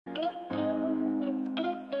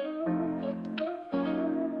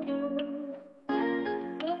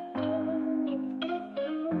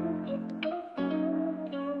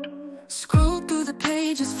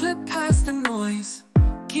pages flip past the noise.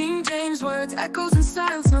 King James words, echoes and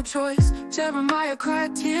styles, no choice. Jeremiah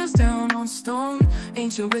cried tears down on stone.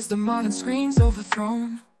 Ancient wisdom, modern screens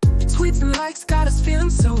overthrown. Tweets and likes got us feeling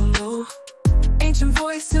so low. Ancient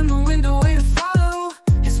voice in the window, way to follow.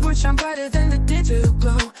 His words shine brighter than the digital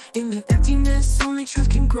glow. In the emptiness, only truth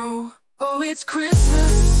can grow. Oh, it's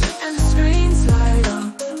Christmas, and the screens light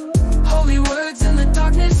up. Holy words in the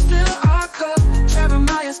darkness fill our cup.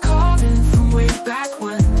 Jeremiah's calling from way back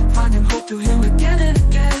when, finding hope through him again and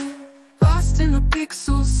again. Lost in the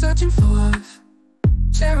pixels, searching for love.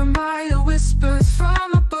 Jeremiah whispers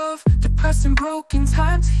from above. Depressed and broken,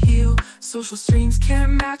 time to heal. Social streams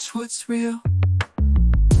can't match what's real.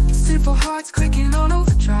 Sinful hearts clicking on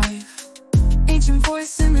overdrive. Ancient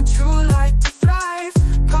voice in the true light to thrive.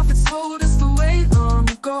 Prophets told us the way long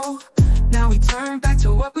ago. Now we turn back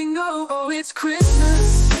to what we know. Oh, it's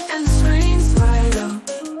Christmas, and the screens light up.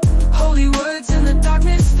 Holy words in the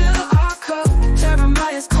darkness fill our cup.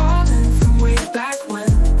 Jeremiah's calling from way back when,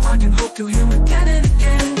 finding hope through him again and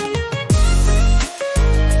again.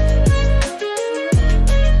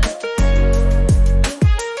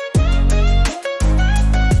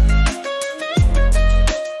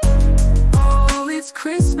 Oh, it's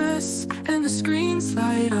Christmas, and the screens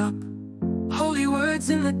light up. Holy words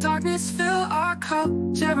in the darkness fill our cup.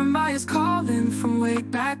 Jeremiah's calling from way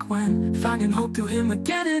back when, finding hope through him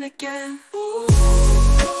again and again. Ooh.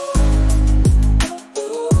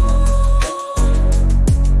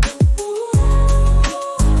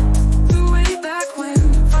 Through way back when,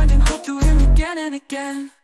 finding hope through him again and again.